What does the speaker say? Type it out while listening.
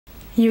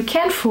You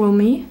can't fool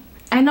me.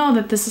 I know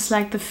that this is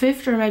like the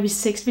 5th or maybe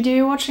 6th video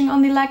you're watching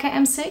on the Leica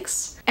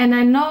M6. And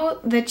I know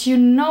that you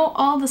know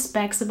all the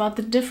specs about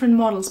the different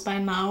models by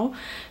now.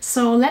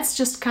 So let's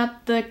just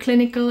cut the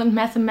clinical and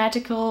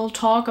mathematical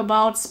talk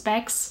about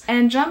specs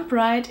and jump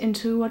right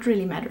into what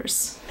really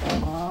matters.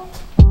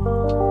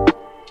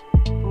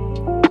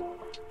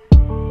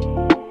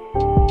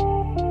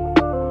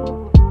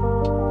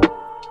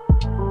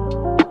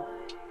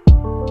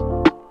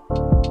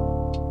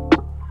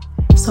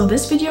 So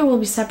this video will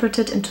be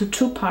separated into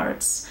 2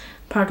 parts.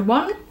 Part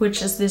 1,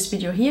 which is this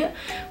video here,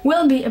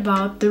 will be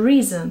about the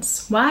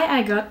reasons why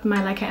I got my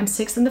Leica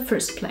M6 in the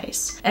first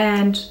place.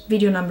 And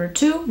video number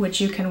 2,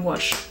 which you can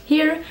watch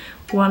here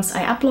once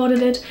I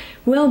uploaded it,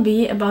 will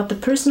be about the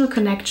personal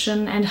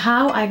connection and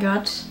how I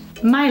got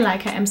my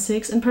Leica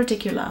M6 in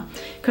particular.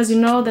 Because you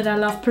know that I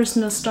love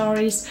personal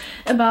stories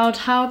about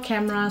how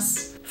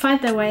cameras find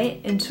their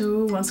way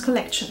into one's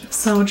collection.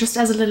 So just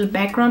as a little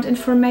background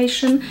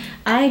information,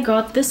 I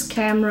got this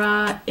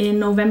camera in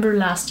November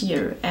last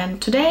year and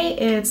today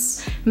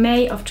it's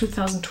May of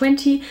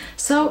 2020,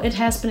 so it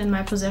has been in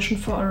my possession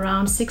for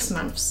around 6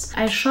 months.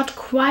 I shot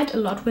quite a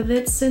lot with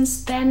it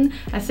since then,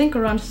 I think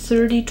around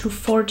 30 to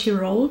 40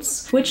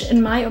 rolls, which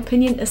in my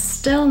opinion is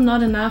still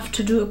not enough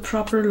to do a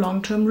proper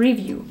long-term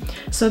review.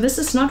 So this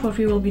is not what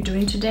we will be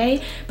doing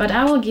today, but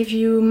I will give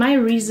you my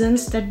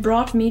reasons that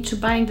brought me to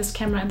buying this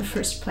camera in the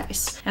first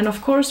place. And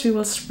of course we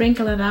will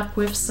sprinkle it up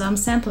with some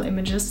sample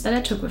images that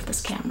I took with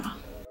this camera.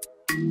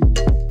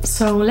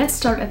 So let's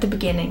start at the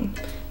beginning,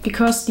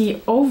 because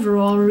the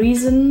overall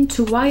reason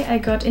to why I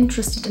got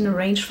interested in a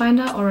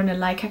rangefinder or in a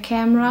Leica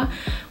camera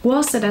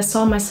was that I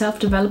saw myself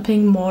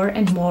developing more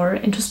and more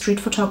into street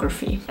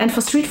photography. And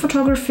for street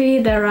photography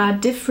there are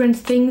different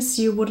things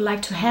you would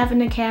like to have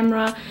in a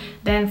camera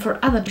than for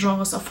other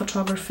genres of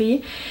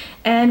photography.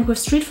 And with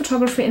street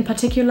photography in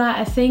particular,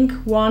 I think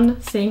one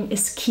thing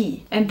is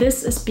key. And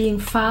this is being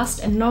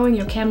fast and knowing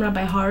your camera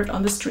by heart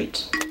on the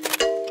street.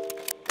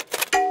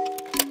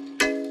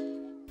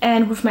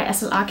 And with my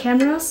SLR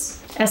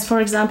cameras, as for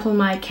example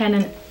my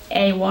Canon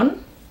A1,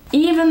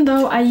 even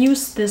though I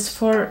used this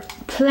for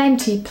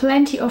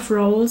plenty of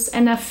rolls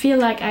and I feel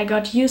like I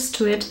got used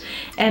to it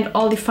and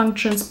all the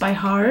functions by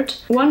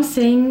heart, one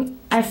thing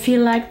I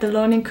feel like the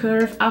learning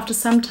curve after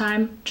some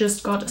time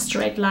just got a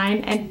straight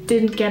line and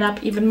didn't get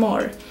up even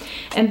more.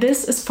 And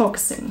this is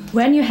focusing.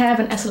 When you have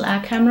an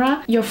SLR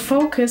camera, your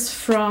focus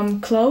from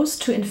close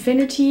to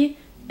infinity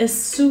is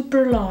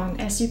super long,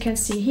 as you can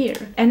see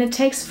here. And it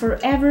takes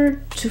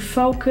forever to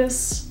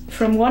focus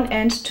from one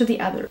end to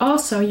the other.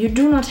 Also, you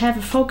do not have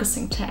a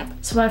focusing tab.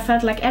 So I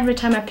felt like every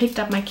time I picked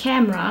up my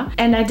camera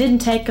and I didn't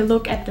take a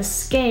look at the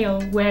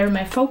scale where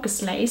my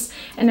focus lays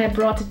and I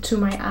brought it to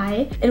my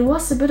eye, it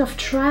was a bit of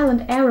trial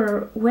and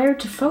error where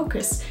to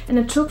focus, and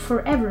it took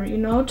forever, you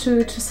know,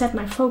 to set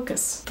my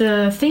focus.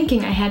 The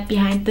thinking I had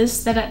behind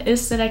this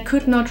is that I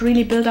could not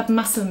really build up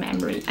muscle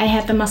memory. I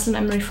had the muscle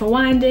memory for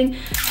winding,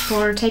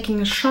 for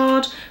taking a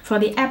shot, for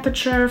the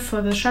aperture,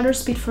 for the shutter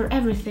speed, for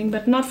everything,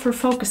 but not for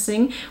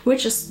focusing,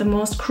 which is the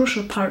most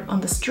crucial part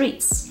on the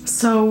streets.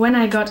 So when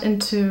I got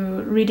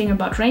into reading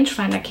about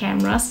rangefinder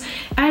cameras,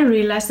 I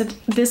realized that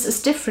this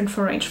is different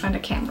for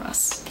rangefinder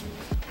cameras.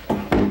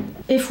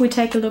 If we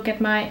take a look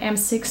at my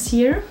M6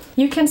 here,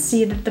 you can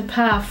see that the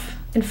path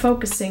in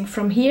focusing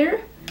from here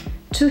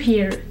to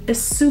here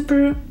is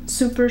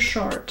super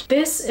short.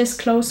 This is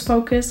close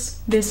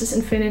focus, this is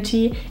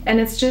infinity, and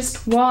it's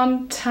just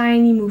one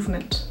tiny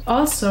movement.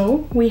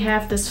 Also, we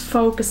have this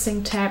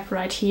focusing tab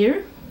right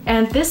here.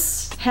 And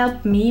this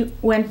helped me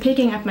when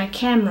picking up my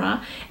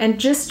camera and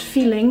just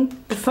feeling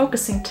the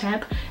focusing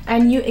tab. I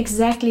knew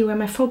exactly where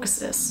my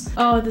focus is.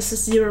 Oh, this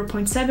is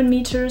 0.7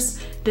 meters,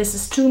 this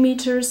is 2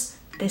 meters,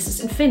 this is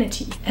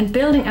infinity. And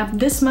building up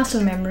this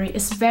muscle memory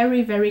is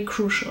very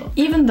crucial.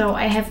 Even though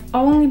I have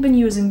only been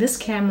using this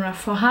camera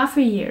for half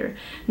a year,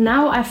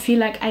 now I feel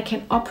like I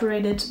can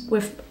operate it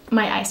with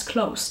my eyes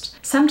closed.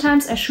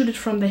 Sometimes I shoot it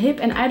from the hip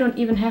and I don't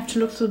even have to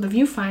look through the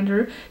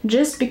viewfinder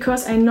just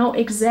because I know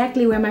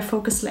exactly where my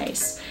focus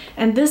lays.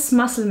 And this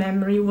muscle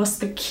memory was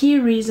the key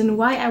reason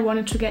why I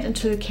wanted to get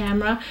into a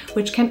camera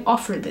which can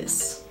offer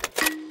this.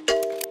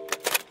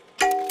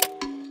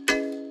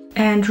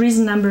 And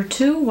reason number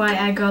 2 why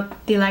I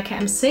got the Leica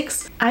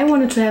M6, I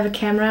wanted to have a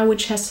camera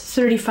which has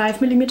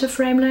 35mm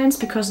frame lengths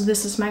because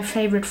this is my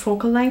favorite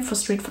focal length for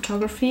street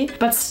photography,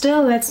 but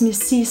still lets me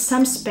see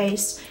some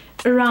space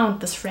around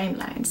this frame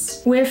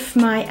lines. With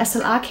my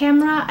SLR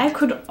camera, I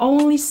could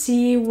only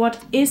see what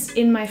is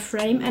in my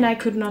frame and I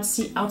could not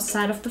see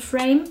outside of the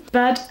frame.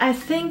 But I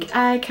think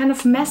I kind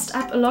of messed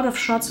up a lot of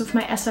shots with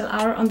my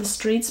SLR on the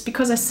streets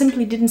because I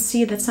simply didn't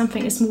see that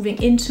something is moving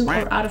into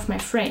or out of my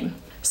frame.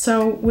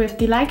 So with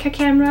the Leica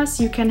cameras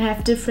you can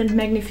have different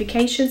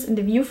magnifications in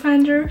the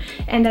viewfinder,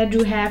 and I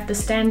do have the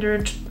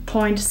standard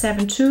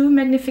f/.72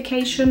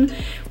 magnification,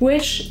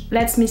 which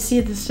lets me see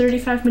the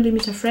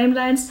 35mm frame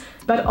lines,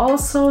 but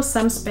also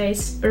some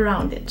space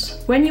around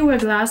it. When you wear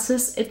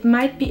glasses, it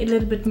might be a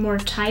little bit more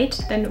tight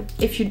than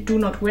if you do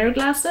not wear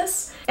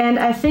glasses. And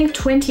I think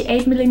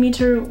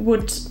 28mm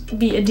would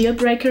be a deal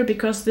breaker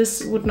because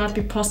this would not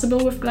be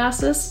possible with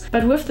glasses.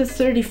 But with the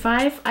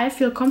 35, I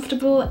feel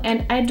comfortable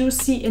and I do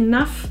see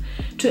enough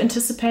to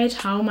anticipate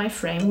how my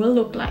frame will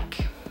look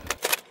like.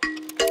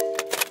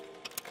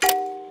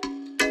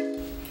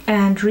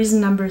 And reason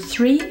number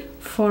 3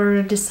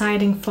 for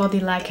deciding for the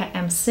Leica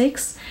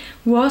M6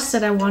 was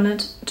that I wanted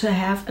to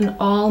have an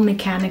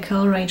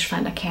all-mechanical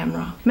rangefinder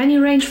camera. Many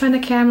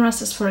rangefinder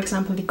cameras, as for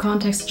example the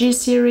Contax G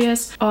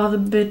series or the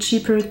bit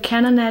cheaper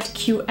Canon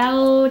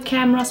QL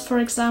cameras for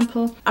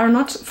example, are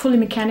not fully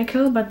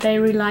mechanical, but they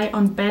rely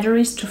on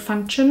batteries to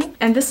function,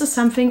 and this is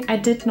something I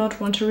did not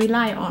want to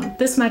rely on.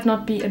 This might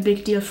not be a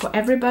big deal for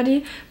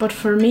everybody, but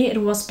for me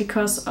it was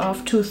because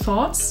of 2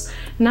 thoughts.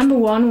 Number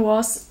 1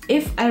 was,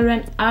 if I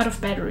ran out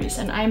of batteries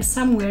and I'm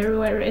somewhere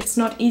where it's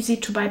not easy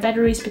to buy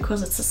batteries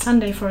because it's a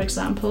Sunday for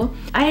example,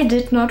 I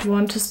did not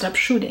want to stop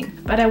shooting,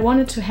 but I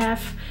wanted to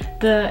have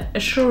the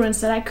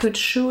assurance that I could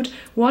shoot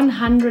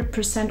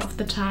 100% of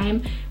the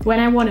time when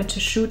I wanted to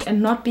shoot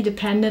and not be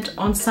dependent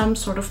on some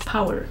sort of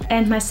power.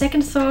 And my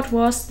second thought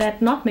was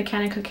that not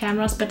mechanical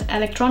cameras but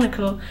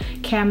electronical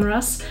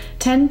cameras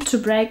tend to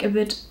break a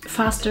bit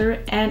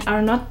faster and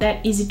are not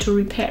that easy to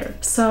repair.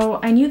 So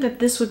I knew that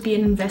this would be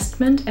an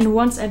investment, and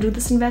once I do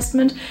this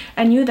investment,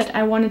 I knew that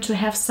I wanted to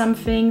have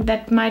something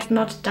that might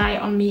not die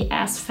on me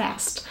as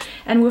fast.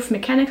 And with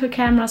mechanical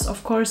cameras,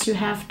 of course, you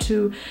have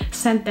to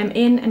send them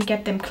in and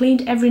get them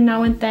cleaned every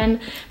now and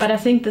then, but I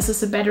think this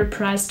is a better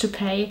price to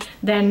pay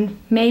than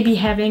maybe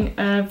having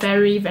a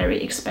very,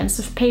 very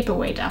expensive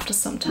paperweight after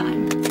some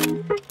time.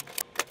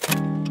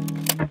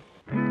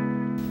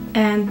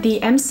 And the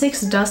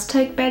M6 does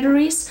take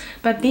batteries,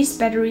 but these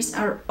batteries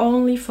are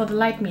only for the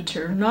light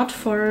meter, not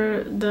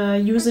for the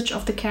usage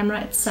of the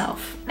camera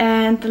itself.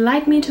 And the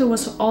light meter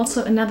was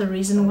also another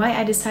reason why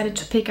I decided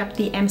to pick up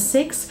the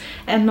M6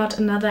 and not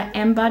another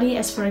M body,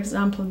 as for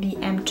example the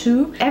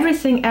M2.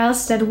 Everything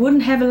else that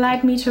wouldn't have a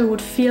light meter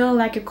would feel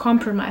like a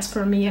compromise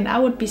for me, and I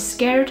would be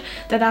scared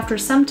that after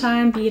some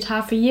time, be it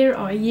half a year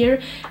or a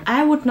year,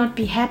 I would not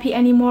be happy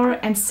anymore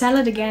and sell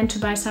it again to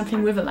buy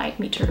something with a light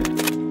meter.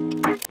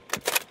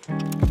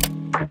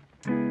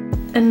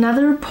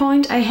 Another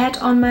point I had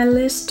on my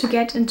list to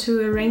get into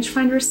a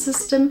rangefinder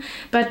system,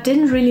 but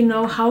didn't really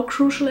know how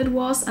crucial it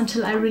was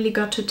until I really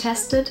got to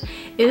test it,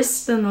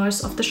 is the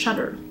noise of the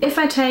shutter. If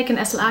I take an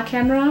SLR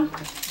camera,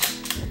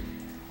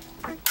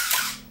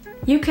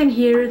 you can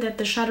hear that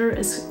the shutter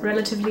is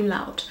relatively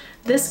loud.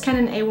 This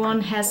Canon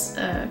A1 has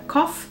a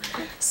cough,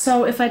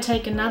 so if I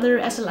take another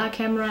SLR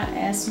camera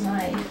as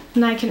my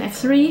Nikon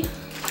F3,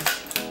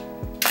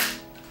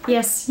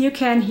 yes, you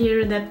can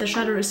hear that the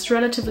shutter is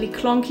relatively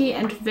clunky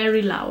and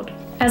very loud.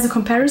 As a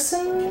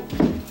comparison,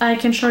 I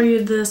can show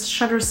you the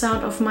shutter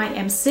sound of my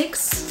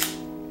M6.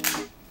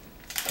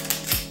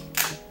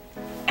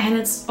 And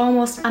it's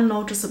almost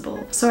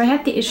unnoticeable. So I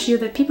had the issue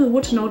that people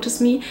would notice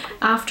me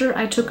after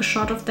I took a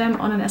shot of them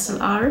on an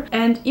SLR.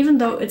 And even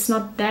though it's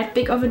not that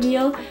big of a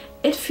deal,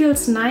 it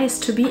feels nice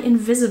to be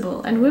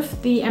invisible, and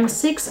with the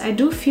M6 I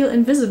do feel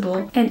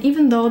invisible. And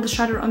even though the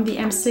shutter on the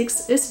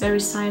M6 is very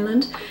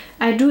silent,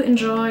 I do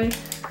enjoy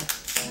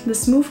the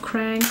smooth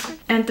crank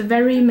and the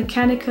very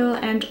mechanical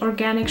and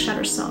organic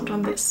shutter sound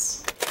on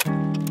this.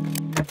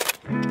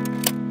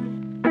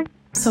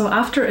 So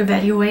after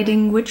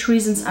evaluating which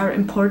reasons are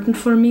important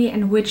for me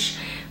and which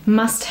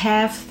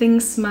must-have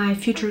things my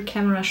future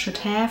camera should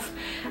have,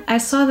 I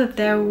saw that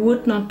there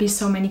would not be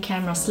so many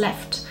cameras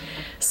left.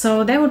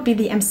 So there would be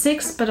the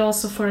M6, but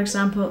also, for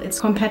example, its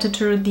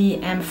competitor, the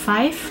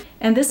M5.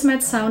 And this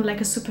might sound like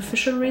a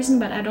superficial reason,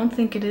 but I don't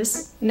think it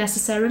is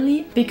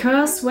necessarily.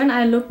 Because when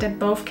I looked at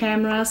both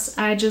cameras,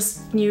 I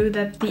just knew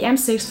that the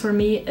M6 for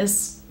me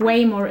is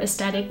way more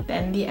aesthetic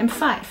than the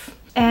M5.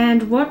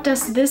 And what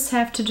does this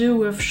have to do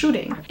with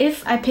shooting?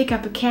 If I pick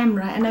up a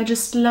camera and I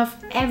just love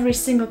every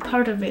single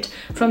part of it,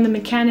 from the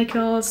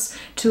mechanicals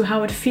to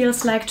how it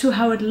feels like to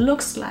how it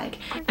looks like,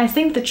 I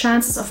think the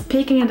chances of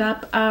picking it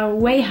up are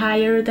way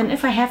higher than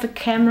if I have a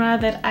camera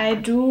that I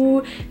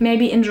do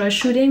maybe enjoy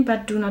shooting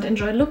but do not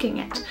enjoy looking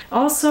at.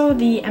 Also,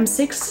 the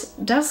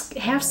M6 does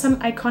have some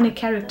iconic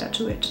character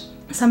to it.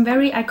 Some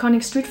very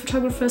iconic street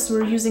photographers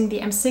were using the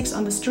M6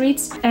 on the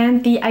streets,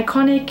 and the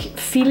iconic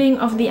feeling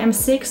of the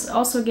M6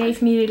 also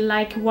gave me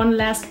like one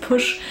last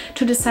push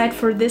to decide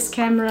for this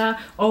camera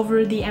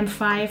over the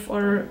M5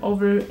 or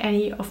over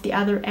any of the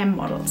other M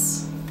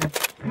models.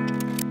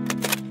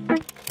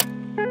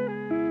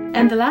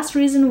 And the last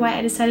reason why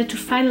I decided to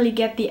finally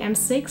get the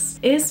M6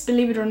 is,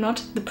 believe it or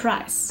not, the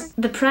price.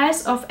 The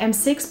price of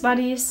M6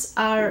 bodies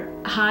are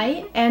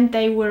high, and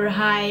they were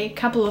high a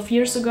couple of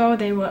years ago.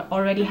 They were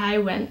already high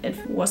when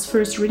it was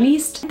first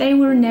released. They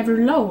were never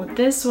low.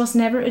 This was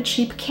never a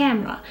cheap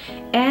camera.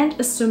 and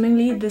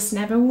assumingly this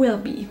never will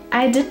be.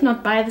 I did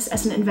not buy this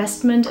as an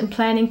investment and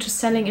planning to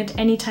selling it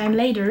anytime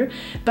later,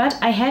 but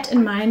I had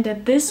in mind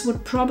that this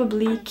would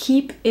probably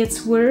keep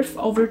its worth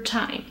over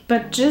time.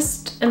 But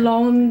just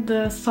alone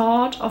the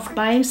thought of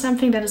buying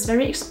something that is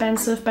very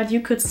expensive but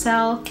you could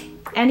sell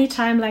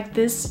anytime like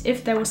this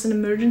if there was an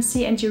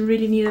emergency and you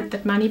really needed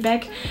that money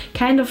back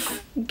kind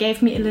of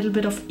gave me a little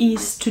bit of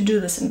ease to do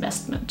this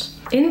investment.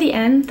 In the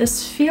end,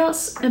 this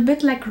feels a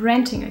bit like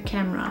renting a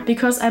camera,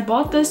 because I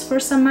bought this for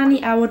some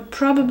money I would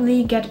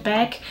probably get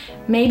back,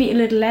 maybe a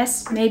little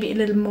less, maybe a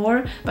little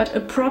more, but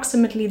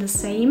approximately the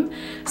same.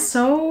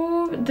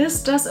 So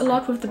this does a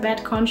lot with the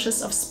bad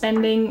conscience of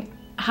spending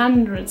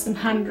hundreds and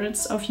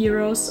hundreds of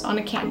euros on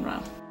a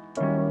camera.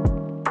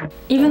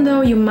 Even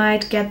though you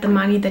might get the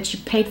money that you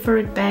paid for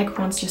it back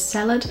once you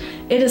sell it,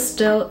 it is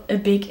still a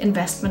big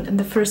investment in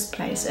the first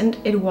place, and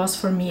it was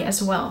for me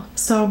as well.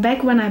 So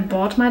back when I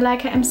bought my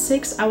Leica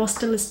M6, I was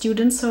still a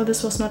student, so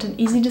this was not an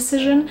easy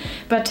decision,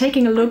 but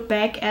taking a look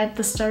back at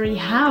the story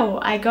how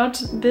I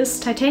got this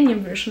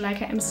titanium version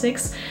Leica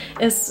M6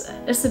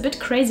 is a bit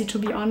crazy, to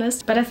be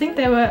honest, but I think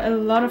there were a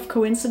lot of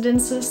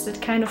coincidences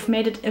that kind of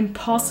made it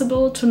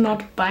impossible to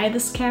not buy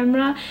this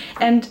camera,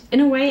 and in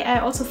a way I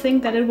also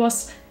think that it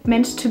was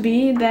meant to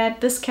be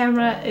that this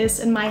camera is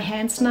in my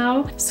hands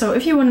now. So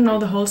if you want to know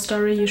the whole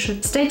story, you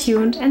should stay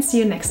tuned and see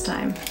you next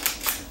time.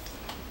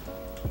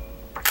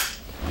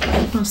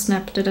 Oh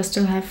snap, did I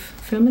still have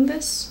film in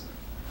this?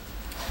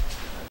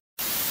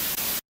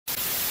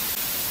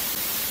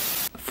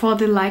 For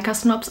the Leica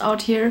snobs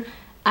out here,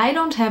 I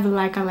don't have a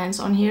Leica lens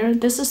on here.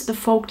 This is the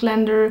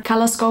Voigtlander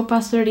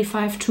Colorscopa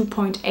 35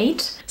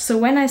 2.8. So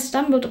when I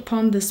stumbled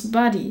upon this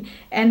body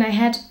and I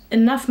had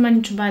enough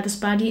money to buy this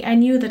body, I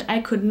knew that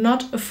I could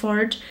not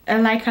afford a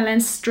Leica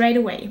lens straight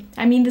away.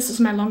 I mean, this is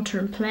my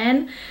long-term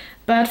plan,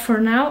 but for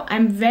now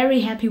I'm very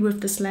happy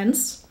with this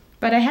lens.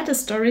 But I had a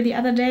story the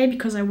other day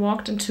because I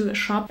walked into a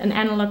shop, an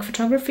analog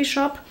photography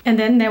shop, and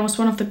then there was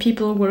one of the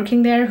people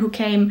working there who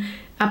came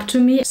up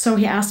to me. So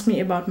he asked me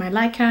about my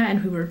Leica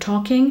and we were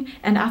talking,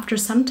 and after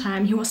some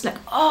time he was like,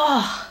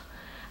 "Oh,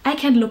 I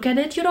can't look at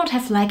it, you don't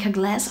have Leica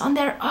glass on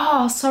there.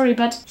 Oh, sorry,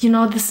 but you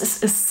know, this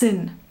is a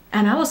sin."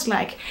 And I was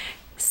like,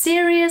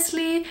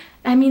 seriously?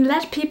 I mean,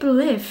 let people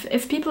live.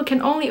 If people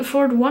can only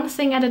afford one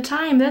thing at a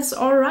time, that's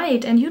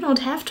alright, and you don't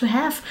have to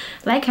have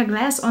Leica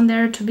glass on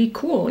there to be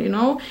cool, you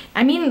know?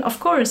 I mean, of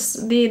course,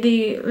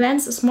 the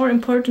lens is more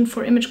important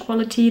for image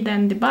quality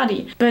than the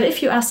body. But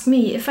if you ask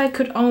me, if I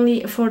could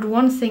only afford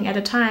one thing at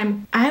a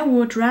time, I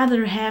would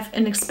rather have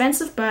an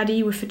expensive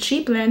body with a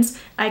cheap lens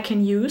I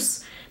can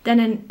use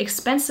than an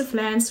expensive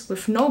lens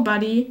with no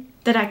body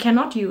that I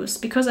cannot use.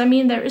 Because I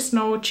mean, there is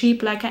no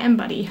cheap Leica M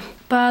body.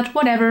 But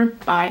whatever,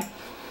 bye.